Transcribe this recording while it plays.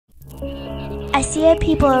I see a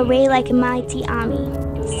people arrayed like a mighty army,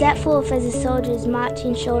 set forth as the soldiers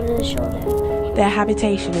marching shoulder to shoulder. Their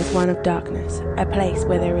habitation is one of darkness, a place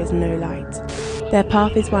where there is no light. Their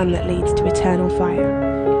path is one that leads to eternal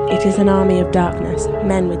fire. It is an army of darkness,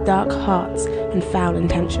 men with dark hearts and foul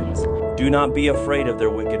intentions. Do not be afraid of their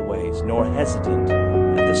wicked ways, nor hesitant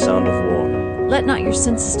at the sound of war. Let not your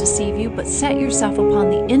senses deceive you, but set yourself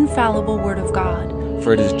upon the infallible word of God.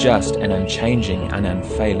 For it is just and unchanging and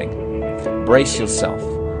unfailing. Brace yourself,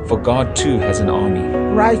 for God too has an army.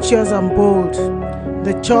 Righteous and bold,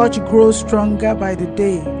 the church grows stronger by the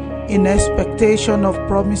day in expectation of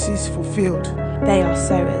promises fulfilled. They are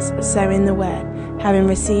sowers, sowing the word, having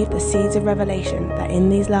received the seeds of revelation, that in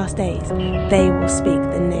these last days they will speak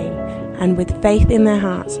the name, and with faith in their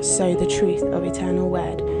hearts sow the truth of eternal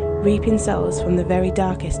word, reaping souls from the very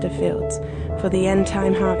darkest of fields, for the end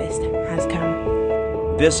time harvest has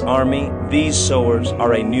come. This army, these sowers,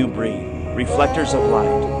 are a new breed, reflectors of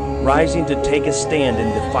light, rising to take a stand in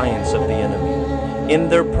defiance of the enemy. In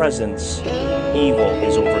their presence, evil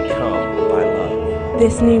is overcome by love.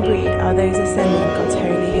 This new breed are those ascending God's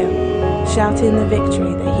holy hill, shouting the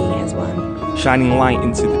victory that he has won. Shining light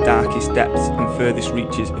into the darkest depths and furthest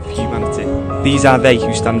reaches of humanity. These are they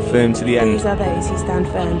who stand firm to the end. These are those who stand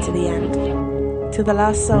firm to the end. Till the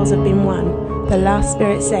last souls have been won, the last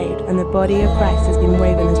spirit saved, and the body of Christ has been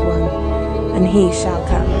woven as one. And he shall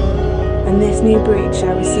come. And this new breed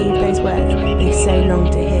shall receive those words they so long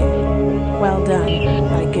to hear. Well done,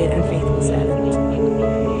 thy good and faithful servant.